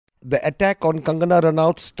The attack on Kangana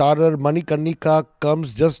Ranaut's starer Manikarnika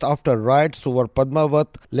comes just after riots over Padmavat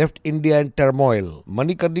left India in turmoil.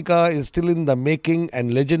 Manikarnika is still in the making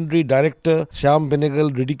and legendary director Shyam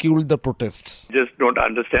Benegal ridiculed the protests. Just don't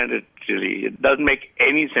understand it really. It doesn't make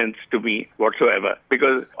any sense to me whatsoever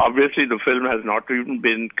because obviously the film has not even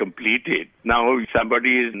been completed. Now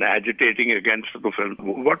somebody is agitating against the film.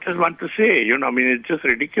 What does one to say? It's just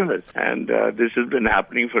ridiculous. And this has been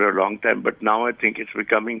happening for a long time, but now I think it's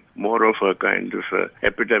becoming more of a kind of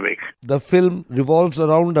epidemic. The film revolves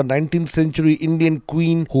around a 19th century Indian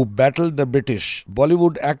queen who battled the British.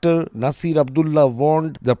 Bollywood actor Nasir Abdullah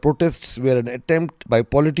warned the protests were an attempt by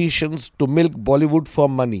politicians to milk Bollywood for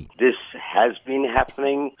money. This has been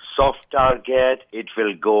happening. Soft target. It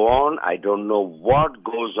will go on. I don't know what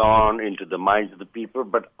goes on into the minds of the people,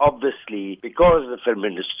 but obviously, because the film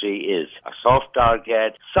industry is a soft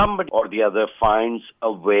target, somebody or the other finds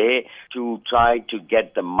a way to try to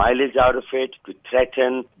get the mileage out of it, to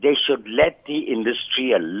threaten. They should let the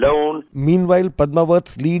industry alone. Meanwhile,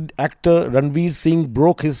 Padmavat's lead actor Ranveer Singh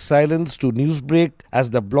broke his silence to Newsbreak as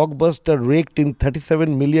the blockbuster raked in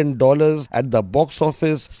 $37 million at the box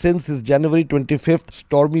office since his January 25th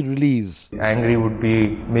stormy release. Angry would be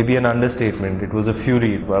maybe an understatement. It was a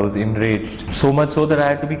fury. I was enraged. So much so that I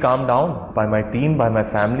had to be calmed down by my team, by my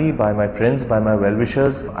family, by my friends, by my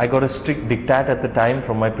well-wishers. I got a strict diktat at the time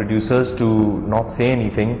from my producers to not say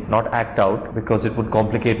anything, not act out, because it would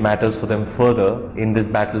complicate matters for them further in this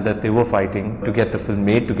battle that they were fighting to get the film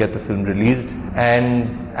made, to get the film released.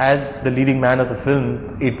 And as the leading man of the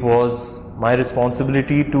film, it was my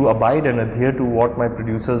responsibility to abide and adhere to what my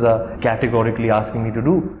producers are categorically asking me to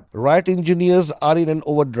do. Riot engineers are in an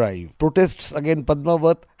overdrive. Protests against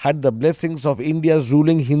Padmavat had the blessings of India's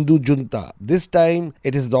ruling Hindu junta. This time,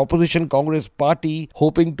 it is the opposition Congress party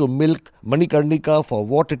hoping to milk Manikarnika for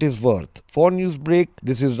what it is worth. For Newsbreak,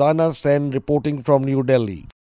 this is Rana Senn reporting from New Delhi.